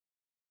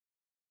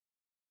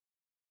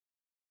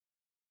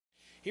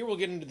Here we'll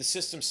get into the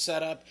system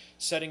setup,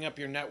 setting up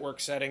your network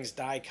settings,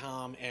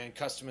 DICOM, and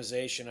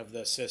customization of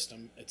the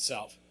system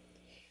itself.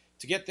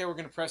 To get there, we're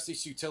going to press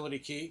this utility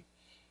key,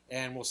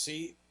 and we'll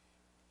see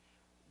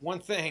one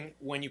thing.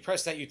 When you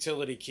press that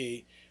utility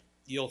key,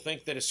 you'll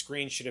think that a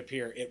screen should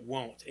appear. It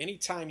won't.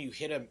 Anytime you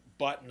hit a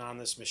button on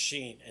this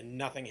machine and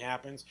nothing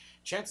happens,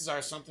 chances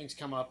are something's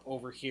come up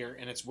over here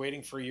and it's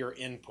waiting for your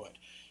input.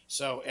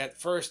 So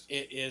at first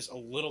it is a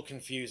little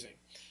confusing.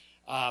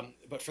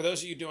 But for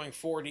those of you doing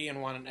 4D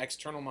and want an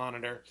external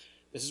monitor,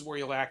 this is where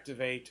you'll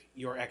activate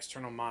your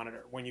external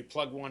monitor. When you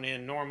plug one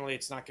in, normally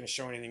it's not going to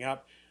show anything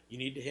up. You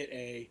need to hit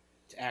A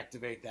to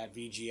activate that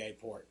VGA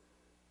port.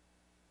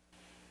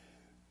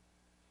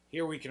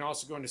 Here we can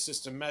also go into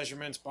system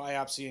measurements,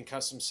 biopsy, and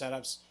custom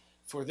setups.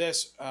 For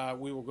this,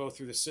 we will go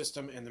through the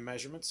system and the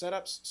measurement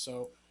setups.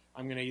 So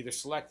I'm going to either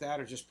select that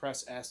or just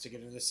press S to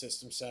get into the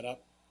system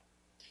setup.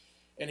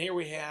 And here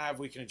we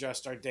can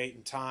adjust our date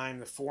and time,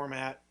 the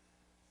format.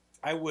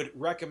 I would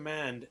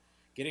recommend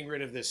getting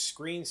rid of this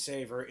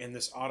screensaver in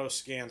this auto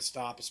scan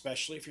stop,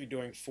 especially if you're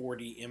doing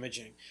 4D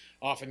imaging.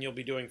 Often you'll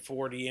be doing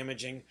 4D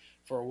imaging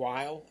for a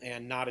while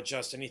and not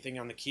adjust anything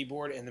on the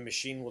keyboard, and the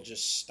machine will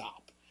just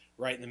stop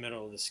right in the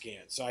middle of the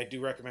scan. So I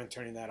do recommend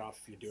turning that off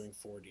if you're doing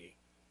 4D.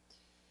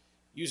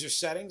 User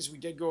settings, we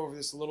did go over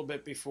this a little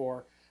bit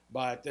before,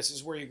 but this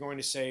is where you're going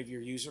to save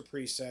your user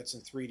presets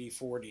in 3D,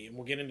 4D, and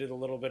we'll get into a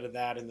little bit of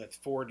that in the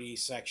 4D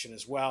section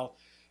as well.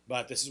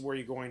 But this is where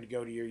you're going to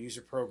go to your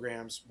user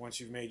programs once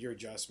you've made your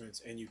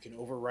adjustments, and you can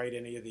overwrite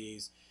any of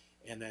these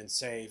and then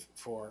save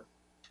for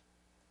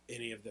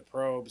any of the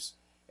probes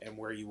and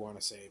where you want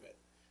to save it.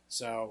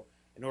 So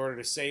in order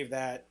to save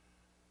that,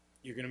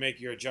 you're going to make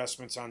your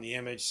adjustments on the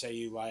image. Say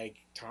you like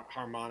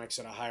harmonics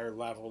at a higher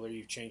level, or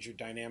you've changed your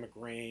dynamic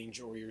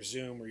range or your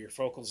zoom or your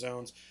focal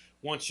zones.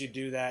 Once you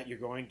do that, you're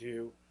going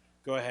to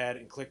go ahead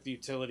and click the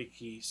utility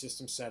key,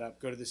 system setup,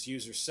 go to this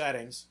user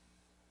settings,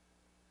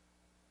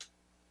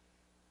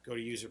 go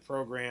to user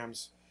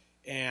programs,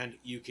 and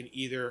you can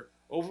either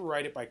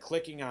overwrite it by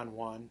clicking on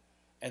one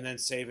and then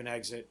save and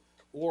exit,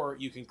 or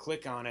you can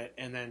click on it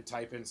and then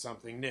type in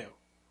something new.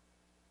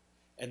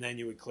 And then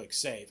you would click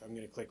save. I'm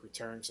going to click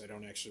return because I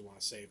don't actually want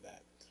to save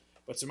that.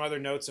 But some other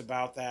notes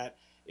about that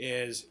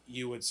is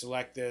you would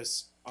select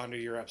this under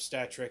your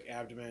obstetric,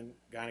 abdomen,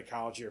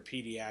 gynecology, or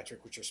pediatric,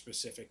 which are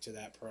specific to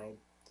that probe.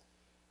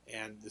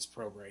 And this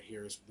probe right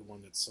here is the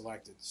one that's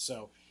selected.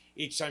 So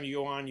each time you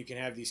go on, you can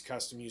have these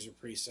custom user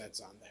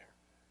presets on there.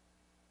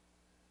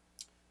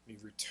 We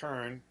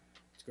return.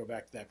 Let's go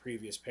back to that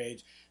previous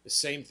page. The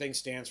same thing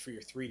stands for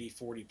your 3D,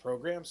 4D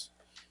programs.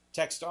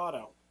 Text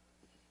auto.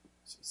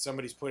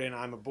 Somebody's put in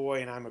I'm a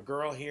boy and I'm a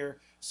girl here,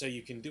 so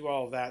you can do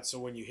all of that. So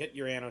when you hit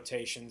your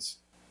annotations,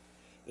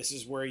 this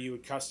is where you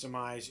would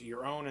customize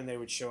your own, and they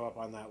would show up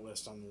on that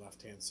list on the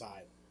left-hand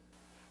side.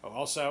 Oh,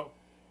 also,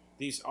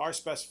 these are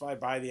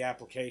specified by the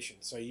application,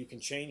 so you can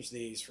change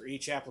these for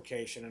each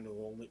application, and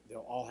they'll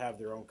all have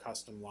their own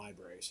custom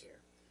libraries here.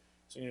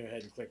 So you go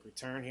ahead and click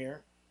return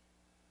here.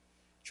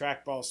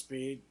 Trackball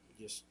speed,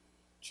 just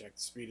check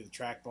the speed of the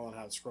trackball and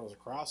how it scrolls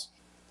across.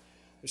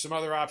 There's some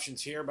other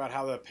options here about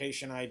how the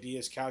patient ID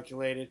is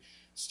calculated.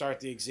 Start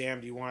the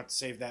exam. Do you want to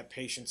save that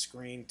patient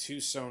screen to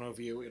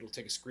SonoView? It'll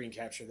take a screen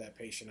capture of that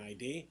patient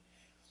ID.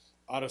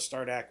 Auto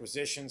start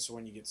acquisition, so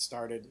when you get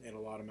started,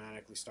 it'll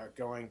automatically start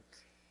going.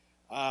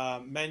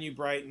 Menu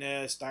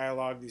brightness,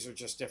 dialogue, these are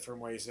just different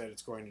ways that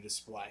it's going to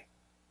display.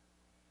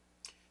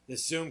 The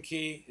zoom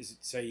key is,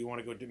 say you want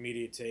to go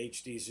immediate to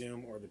HD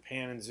zoom or the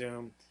pan and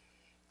zoom.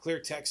 Clear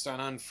text on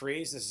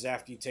unfreeze. This is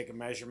after you take a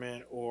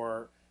measurement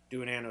or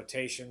do an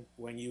annotation.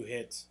 When you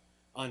hit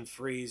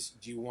unfreeze,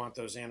 do you want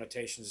those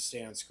annotations to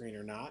stay on screen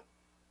or not?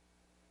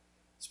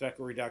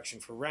 Speckle reduction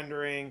for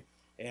rendering.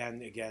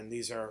 And again,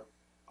 these are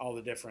all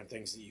the different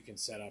things that you can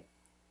set up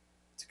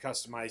to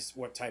customize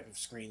what type of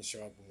screens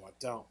show up and what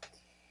don't.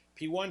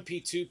 P1,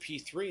 P2,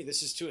 P3,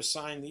 this is to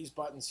assign these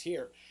buttons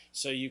here.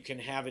 So you can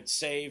have it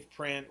save,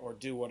 print, or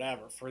do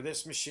whatever. For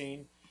this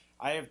machine,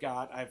 I've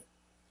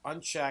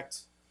unchecked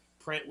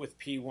print with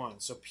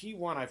P1. So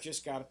P1, I've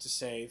just got it to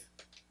save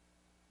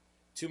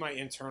to my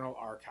internal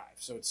archive.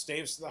 So it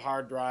saves to the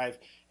hard drive,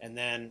 and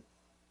then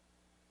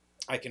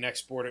I can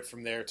export it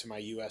from there to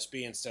my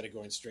USB instead of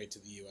going straight to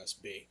the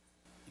USB.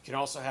 You can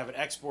also have it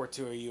export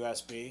to a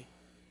USB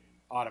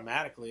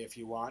automatically if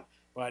you want,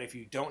 but if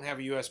you don't have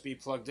a USB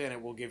plugged in,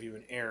 it will give you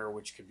an error,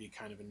 which could be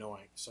kind of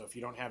annoying. So if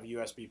you don't have a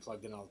USB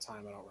plugged in all the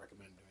time, I don't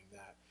recommend doing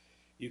that.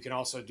 You can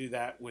also do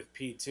that with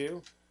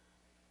P2.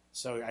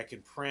 So I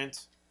can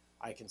print,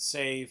 I can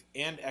save,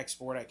 and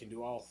export. I can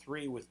do all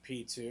three with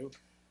P2.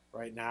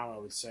 Right now, I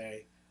would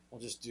say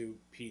we'll just do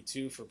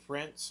P2 for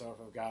print. So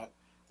if I've got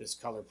this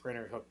color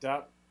printer hooked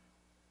up,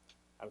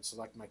 I would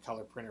select my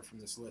color printer from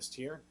this list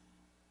here.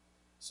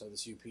 So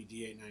this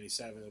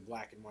UPD897 is a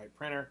black and white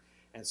printer.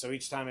 And so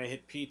each time I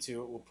hit P2,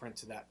 it will print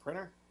to that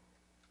printer.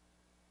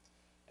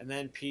 And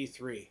then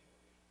P3.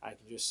 I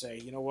can just say,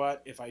 you know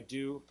what, if I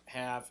do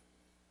have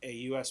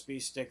a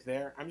USB stick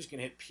there, I'm just going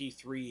to hit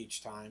P3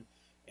 each time,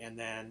 and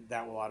then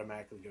that will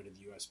automatically go to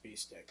the USB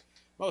stick.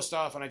 Most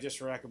often I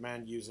just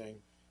recommend using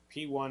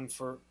P1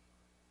 for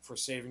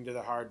saving to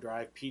the hard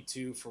drive,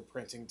 P2 for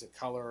printing to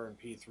color, and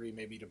P3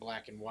 maybe to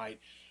black and white.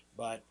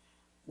 But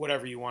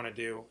whatever you want to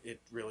do,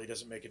 it really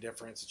doesn't make a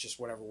difference. It's just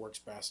whatever works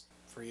best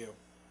for you.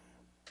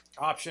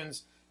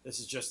 Options, this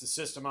is just the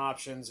system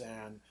options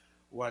and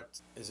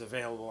what is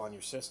available on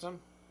your system.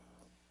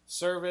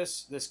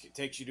 Service, this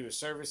takes you to a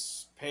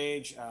service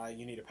page.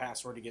 You need a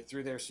password to get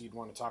through there, so you'd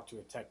want to talk to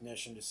a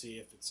technician to see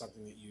if it's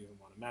something that you even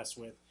want to mess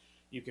with.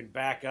 You can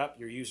back up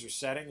your user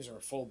settings or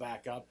a full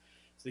backup.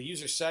 So the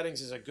user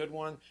settings is a good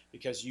one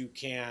because you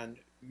can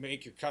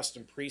make your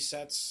custom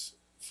presets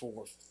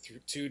for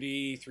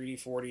 2D,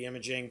 3D, 4D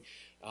imaging,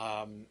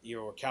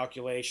 your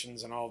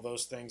calculations and all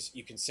those things.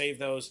 You can save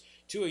those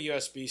to a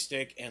USB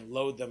stick and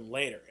load them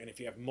later. And if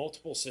you have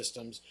multiple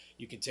systems,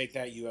 you can take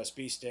that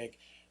USB stick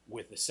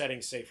with the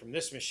settings saved from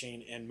this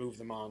machine and move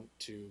them on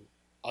to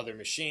other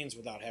machines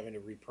without having to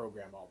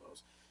reprogram all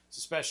those. It's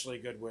especially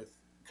good with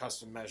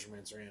custom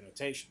measurements or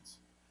annotations.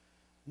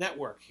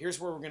 Network, here's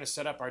where we're going to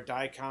set up our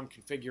DICOM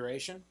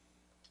configuration.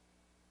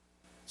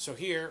 So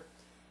here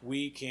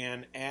we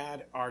can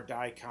add our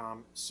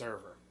DICOM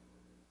server.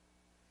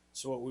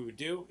 So what we would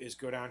do is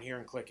go down here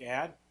and click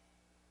add.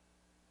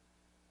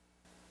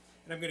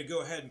 And I'm going to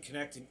go ahead and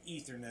connect an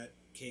Ethernet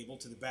cable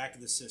to the back of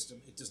the system.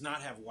 It does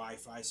not have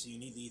Wi-Fi, so you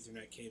need the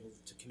Ethernet cable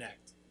to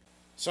connect.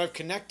 So I've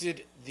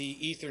connected the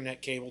Ethernet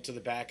cable to the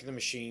back of the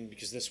machine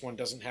because this one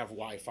doesn't have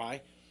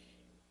Wi-Fi.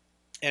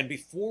 And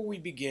before we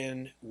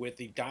begin with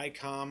the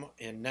DICOM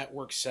and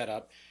network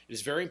setup, it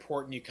is very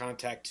important you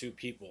contact two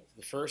people.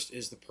 The first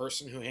is the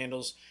person who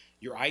handles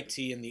your IT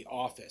in the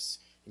office.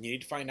 And you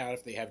need to find out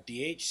if they have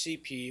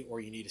DHCP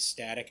or you need a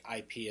static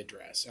IP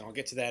address. And I'll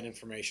get to that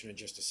information in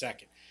just a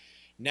second.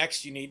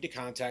 Next, you need to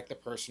contact the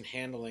person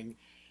handling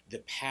the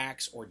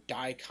PACS or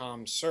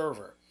DICOM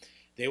server.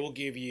 They will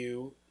give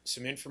you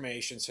some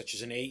information such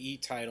as an AE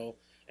title,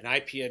 an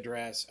IP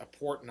address, a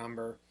port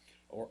number,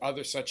 or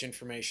other such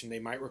information they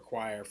might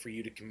require for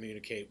you to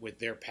communicate with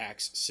their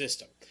PACS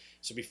system.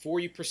 So before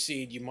you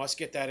proceed, you must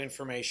get that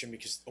information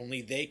because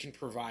only they can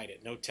provide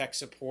it. No tech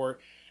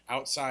support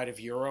outside of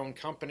your own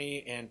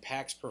company and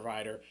PACS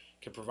provider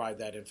can provide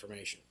that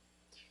information.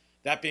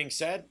 That being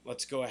said,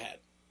 let's go ahead.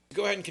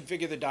 Go ahead and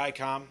configure the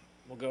DICOM.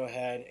 We'll go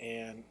ahead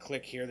and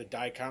click here, the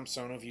DICOM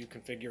SonoView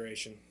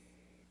configuration.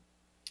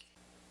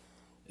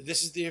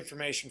 This is the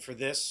information for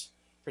this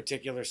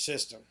particular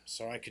system.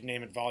 So I could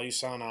name it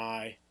Voluson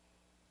I.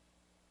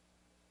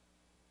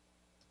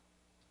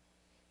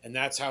 And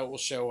that's how it will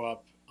show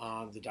up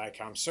on the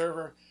DICOM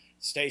server,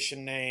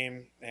 station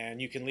name,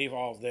 and you can leave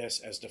all of this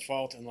as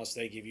default unless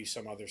they give you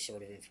some other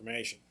sort of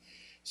information.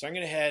 So I'm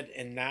going to head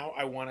and now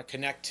I want to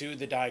connect to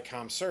the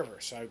DICOM server.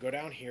 So I go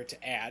down here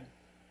to add,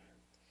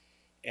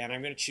 and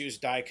I'm going to choose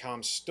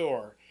DICOM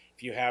store.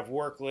 If you have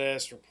work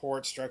list,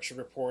 report, structured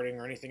reporting,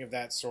 or anything of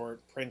that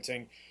sort,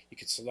 printing, you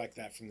can select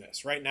that from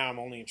this. Right now I'm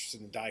only interested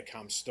in the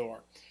DICOM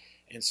store.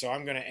 And so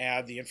I'm going to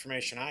add the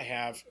information I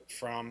have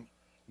from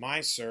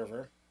my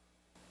server.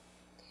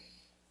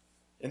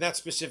 And that's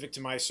specific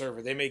to my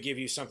server. They may give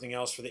you something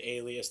else for the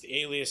alias.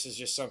 The alias is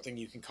just something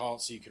you can call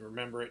it so you can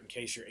remember it in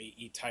case your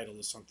AE title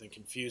is something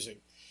confusing.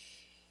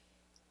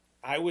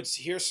 I would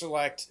here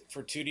select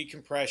for 2D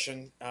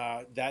compression.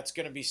 That's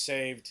going to be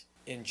saved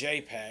in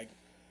JPEG.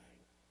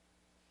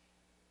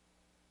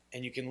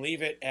 And you can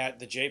leave it at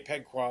the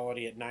JPEG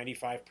quality at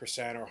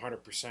 95% or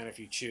 100% if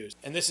you choose.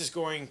 And this is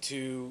going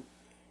to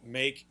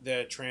make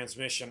the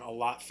transmission a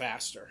lot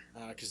faster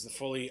because the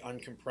fully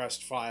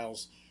uncompressed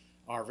files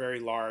are very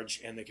large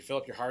and they can fill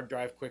up your hard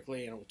drive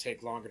quickly and it will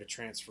take longer to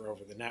transfer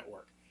over the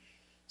network.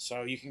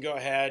 So you can go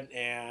ahead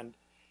and,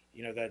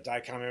 the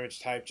DICOM image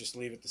type, just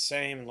leave it the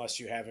same unless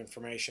you have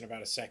information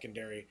about a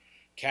secondary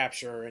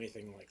capture or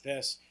anything like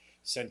this.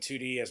 Send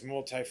 2D as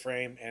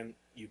multi-frame, and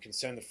you can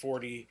send the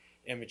 4D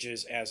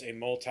images as a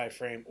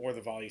multi-frame or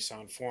the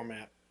Voluson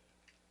format.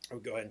 I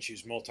would go ahead and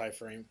choose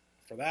multi-frame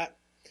for that.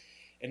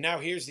 And now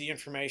here's the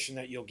information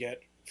that you'll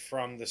get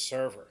from the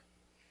server.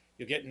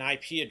 You'll get an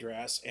IP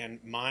address, and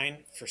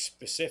mine for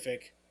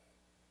specific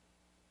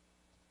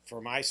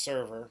for my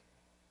server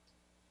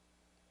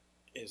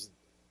is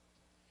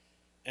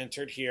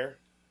entered here,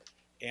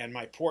 and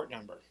my port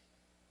number.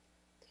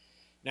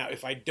 Now,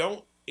 if I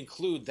don't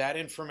include that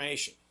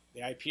information,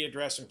 the IP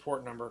address and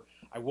port number,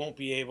 I won't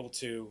be able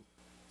to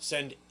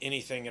send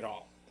anything at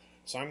all.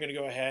 So I'm going to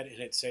go ahead and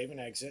hit save and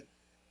exit.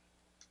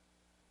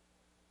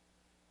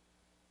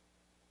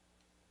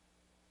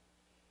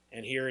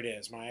 And here it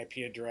is, my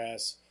IP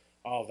address,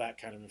 all of that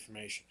kind of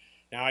information.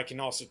 Now I can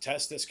also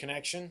test this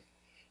connection,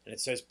 and it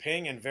says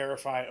ping and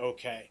verify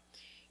OK.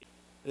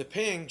 The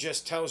ping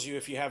just tells you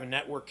if you have a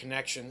network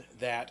connection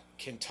that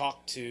can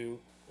talk to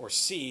or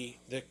see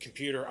the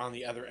computer on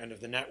the other end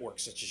of the network,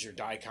 such as your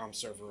DICOM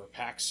server or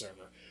PACS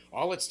server.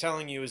 All it's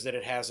telling you is that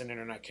it has an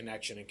internet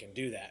connection and can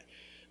do that.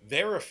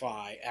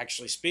 Verify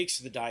actually speaks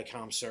to the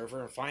DICOM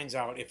server and finds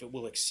out if it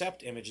will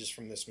accept images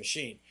from this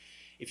machine.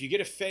 If you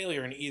get a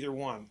failure in either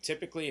one,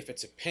 typically if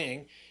it's a ping,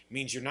 it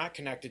means you're not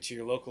connected to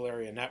your local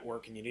area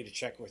network and you need to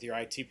check with your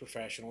IT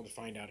professional to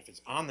find out if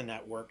it's on the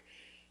network.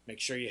 Make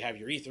sure you have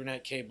your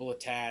Ethernet cable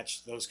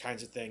attached, those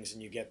kinds of things,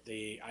 and you get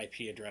the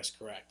IP address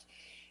correct.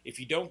 If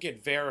you don't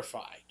get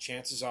verified,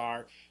 chances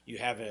are you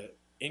have an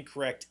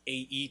incorrect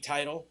AE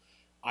title,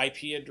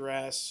 IP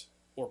address,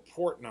 or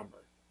port number.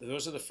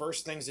 Those are the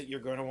first things that you're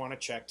going to want to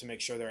check to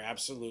make sure they're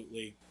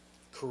absolutely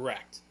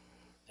correct.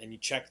 And you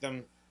check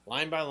them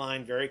line by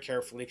line very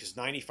carefully, because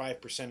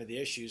 95% of the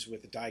issues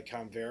with the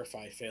DICOM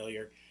verify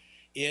failure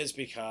is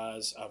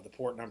because of the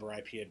port number,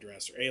 IP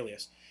address, or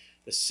alias.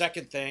 The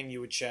second thing you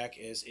would check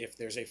is if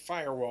there's a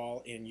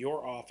firewall in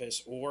your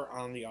office or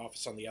on the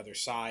office on the other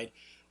side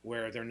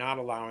where they're not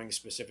allowing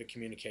specific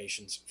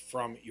communications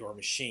from your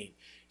machine.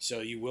 So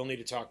you will need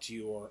to talk to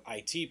your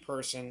IT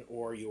person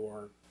or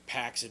your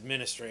PACS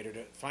administrator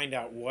to find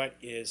out what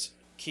is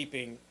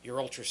keeping your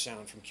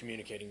ultrasound from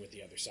communicating with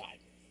the other side.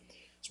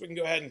 So we can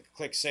go ahead and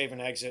click Save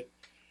and Exit,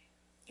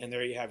 and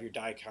there you have your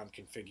DICOM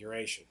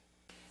configuration.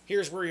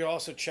 Here's where you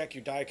also check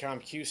your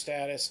DICOM queue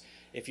status.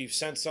 If you've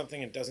sent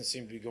something and it doesn't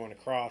seem to be going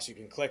across, you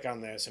can click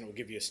on this and it will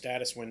give you a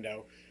status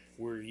window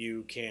where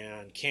you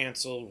can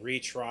cancel,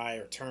 retry,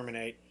 or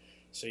terminate.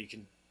 So you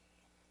can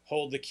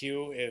hold the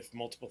queue if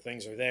multiple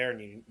things are there and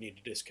you need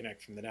to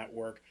disconnect from the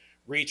network.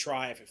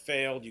 Retry if it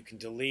failed. You can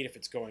delete if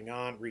it's going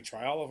on,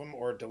 retry all of them,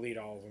 or delete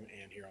all of them.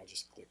 And here I'll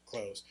just click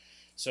Close.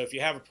 So if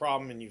you have a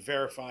problem and you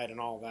verified and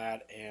all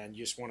that and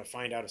you just want to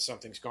find out if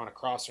something's gone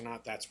across or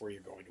not, that's where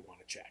you're going to want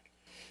to check.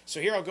 So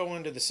here I'll go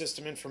into the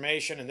system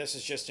information, and this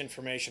is just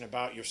information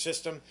about your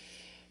system.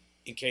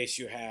 In case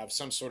you have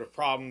some sort of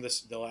problem,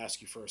 they'll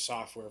ask you for a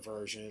software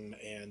version,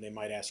 and they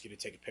might ask you to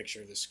take a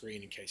picture of the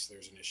screen in case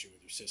there's an issue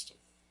with your system.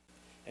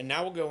 And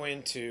now we'll go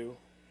into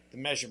the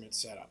measurement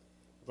setup.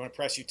 I'm going to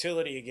press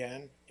Utility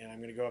again, and I'm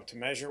going to go up to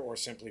Measure, or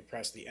simply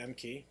press the M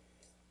key.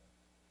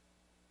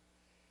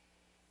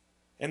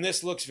 And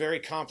this looks very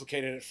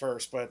complicated at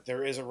first, but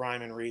there is a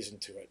rhyme and reason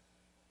to it.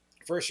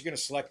 First, you're going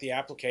to select the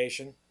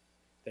application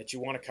that you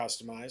want to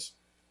customize.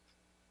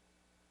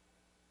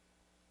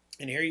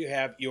 And here you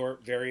have your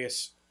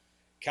various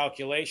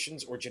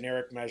calculations or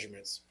generic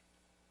measurements.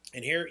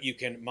 And here you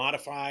can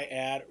modify,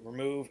 add,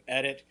 remove,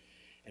 edit,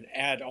 and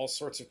add all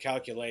sorts of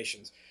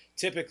calculations.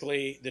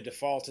 Typically, the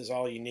default is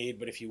all you need,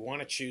 but if you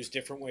want to choose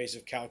different ways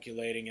of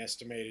calculating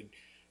estimated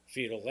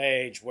fetal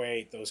age,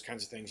 weight, those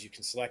kinds of things, you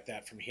can select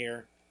that from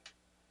here.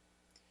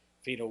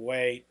 Fetal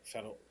weight,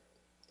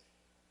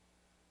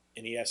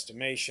 any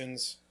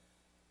estimations,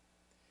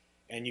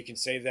 and you can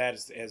save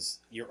that as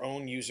your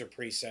own user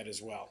preset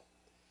as well.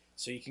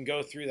 So you can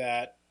go through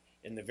that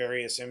in the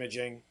various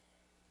imaging,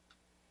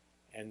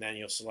 and then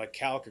you'll select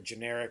Calc or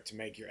Generic to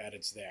make your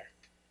edits there.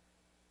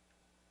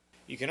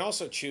 You can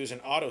also choose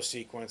an auto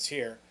sequence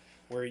here,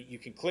 where you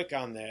can click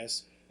on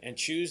this and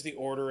choose the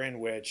order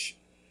in which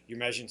your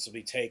measurements will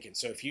be taken.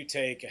 So if you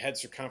take a head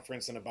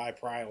circumference and a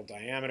biparietal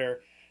diameter,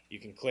 you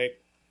can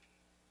click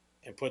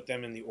and put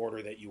them in the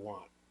order that you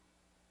want.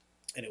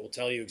 And it will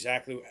tell you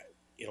exactly,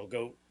 it'll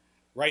go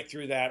right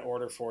through that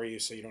order for you,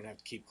 so you don't have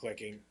to keep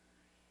clicking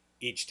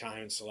each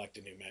time and select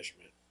a new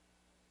measurement.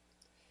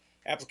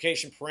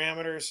 Application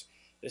parameters,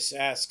 this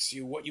asks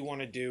you what you want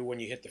to do when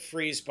you hit the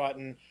freeze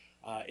button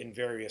in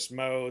various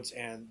modes,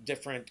 and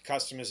different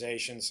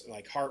customizations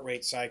like heart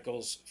rate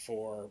cycles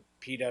for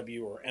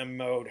PW or M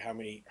mode, how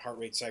many heart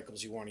rate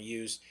cycles you want to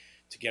use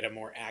to get a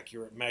more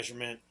accurate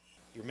measurement.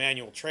 Your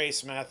manual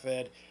trace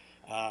method,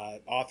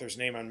 author's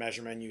name on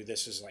measure menu,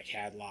 this is like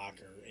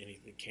Hadlock or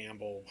anything,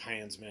 Campbell,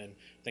 Hansman,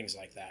 things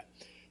like that.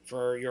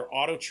 For your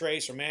auto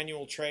trace or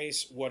manual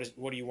trace, what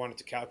do you want it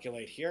to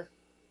calculate here?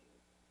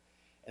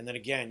 And then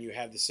again, you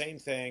have the same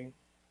thing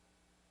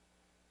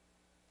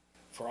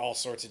for all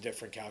sorts of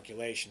different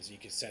calculations. You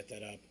can set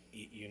that up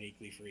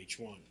uniquely for each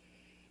one.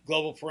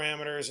 Global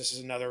parameters, this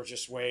is another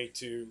just way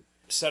to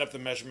set up the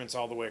measurements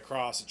all the way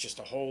across. It's just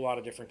a whole lot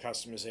of different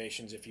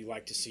customizations if you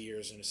like to see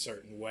yours in a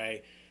certain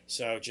way.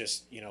 So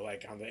just,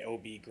 like on the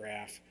OB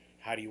graph,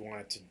 how do you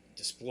want it to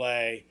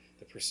display,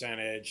 the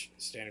percentage,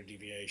 standard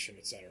deviation,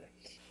 etc.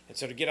 And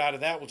so to get out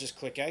of that, we'll just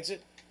click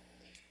Exit.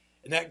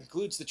 And that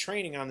concludes the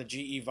training on the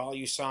GE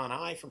Voluson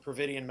I from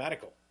Providian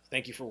Medical.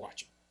 Thank you for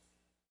watching.